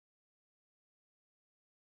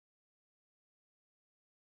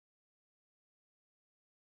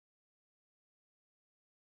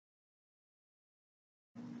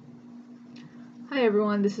Hi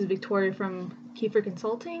everyone, this is Victoria from Kiefer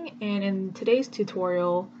Consulting, and in today's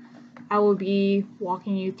tutorial I will be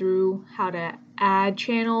walking you through how to add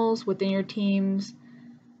channels within your teams,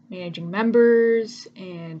 managing members,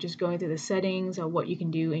 and just going through the settings of what you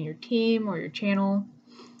can do in your team or your channel.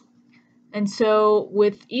 And so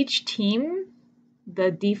with each team,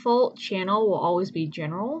 the default channel will always be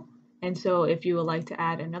general. And so if you would like to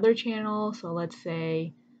add another channel, so let's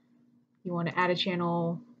say you want to add a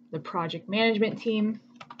channel, the project management team,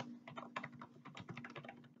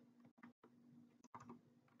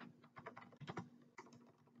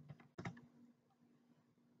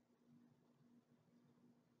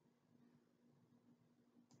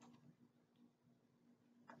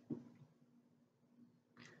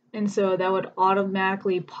 and so that would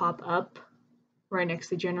automatically pop up right next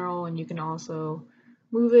to general, and you can also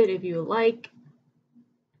move it if you like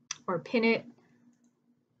or pin it.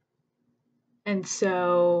 And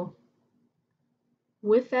so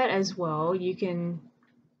with that as well, you can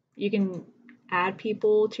add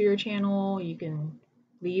people to your channel, you can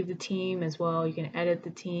leave the team as well, you can edit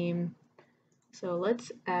the team. So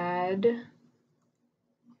let's add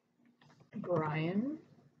Brian,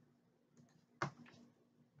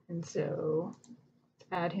 and so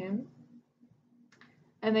add him.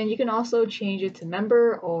 And then you can also change it to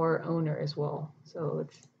member or owner as well. So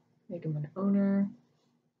let's make him an owner,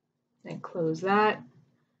 then close that.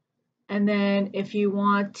 And then if you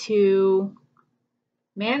want to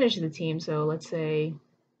manage the team, so let's say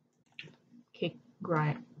kick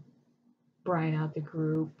Brian out the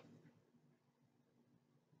group.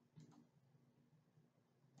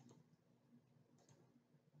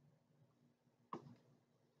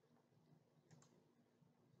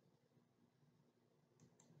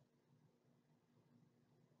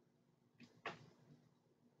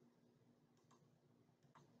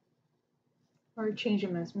 Or change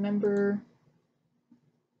him as member.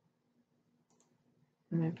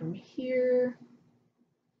 And then from here,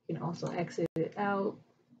 you can also exit it out.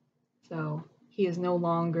 So he is no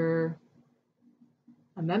longer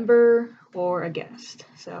a member or a guest.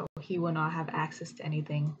 So he will not have access to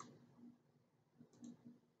anything